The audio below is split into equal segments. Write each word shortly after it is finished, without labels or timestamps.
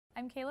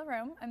I'm Kayla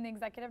Rome. I'm the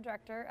Executive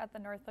Director at the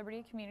North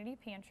Liberty Community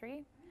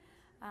Pantry.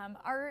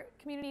 Our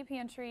community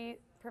pantry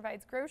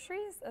provides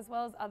groceries as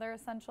well as other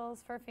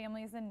essentials for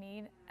families in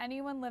need.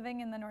 Anyone living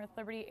in the North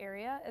Liberty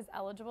area is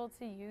eligible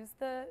to use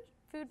the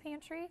food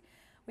pantry.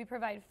 We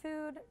provide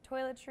food,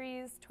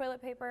 toiletries, toilet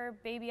paper,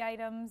 baby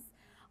items,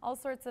 all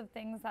sorts of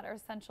things that are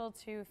essential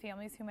to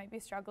families who might be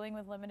struggling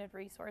with limited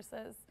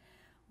resources.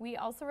 We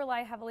also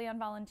rely heavily on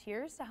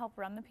volunteers to help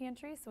run the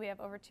pantry, so we have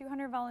over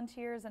 200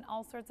 volunteers and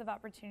all sorts of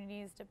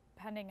opportunities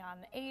depending on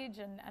age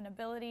and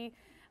ability.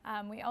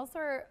 We also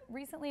are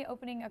recently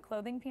opening a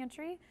clothing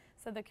pantry,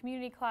 so the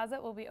community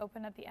closet will be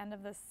open at the end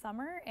of this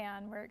summer,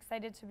 and we're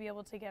excited to be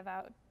able to give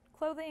out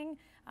clothing,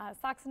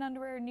 socks and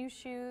underwear, new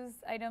shoes,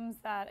 items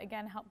that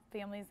again help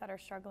families that are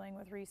struggling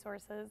with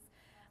resources.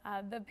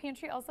 The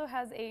pantry also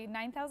has a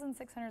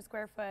 9,600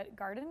 square foot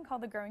garden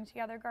called the Growing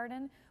Together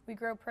Garden. We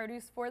grow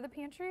produce for the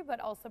pantry,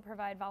 but also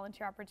provide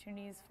volunteer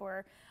opportunities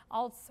for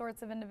all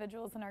sorts of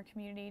individuals in our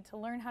community to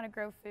learn how to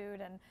grow food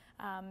and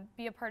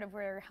be a part of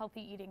where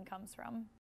healthy eating comes from.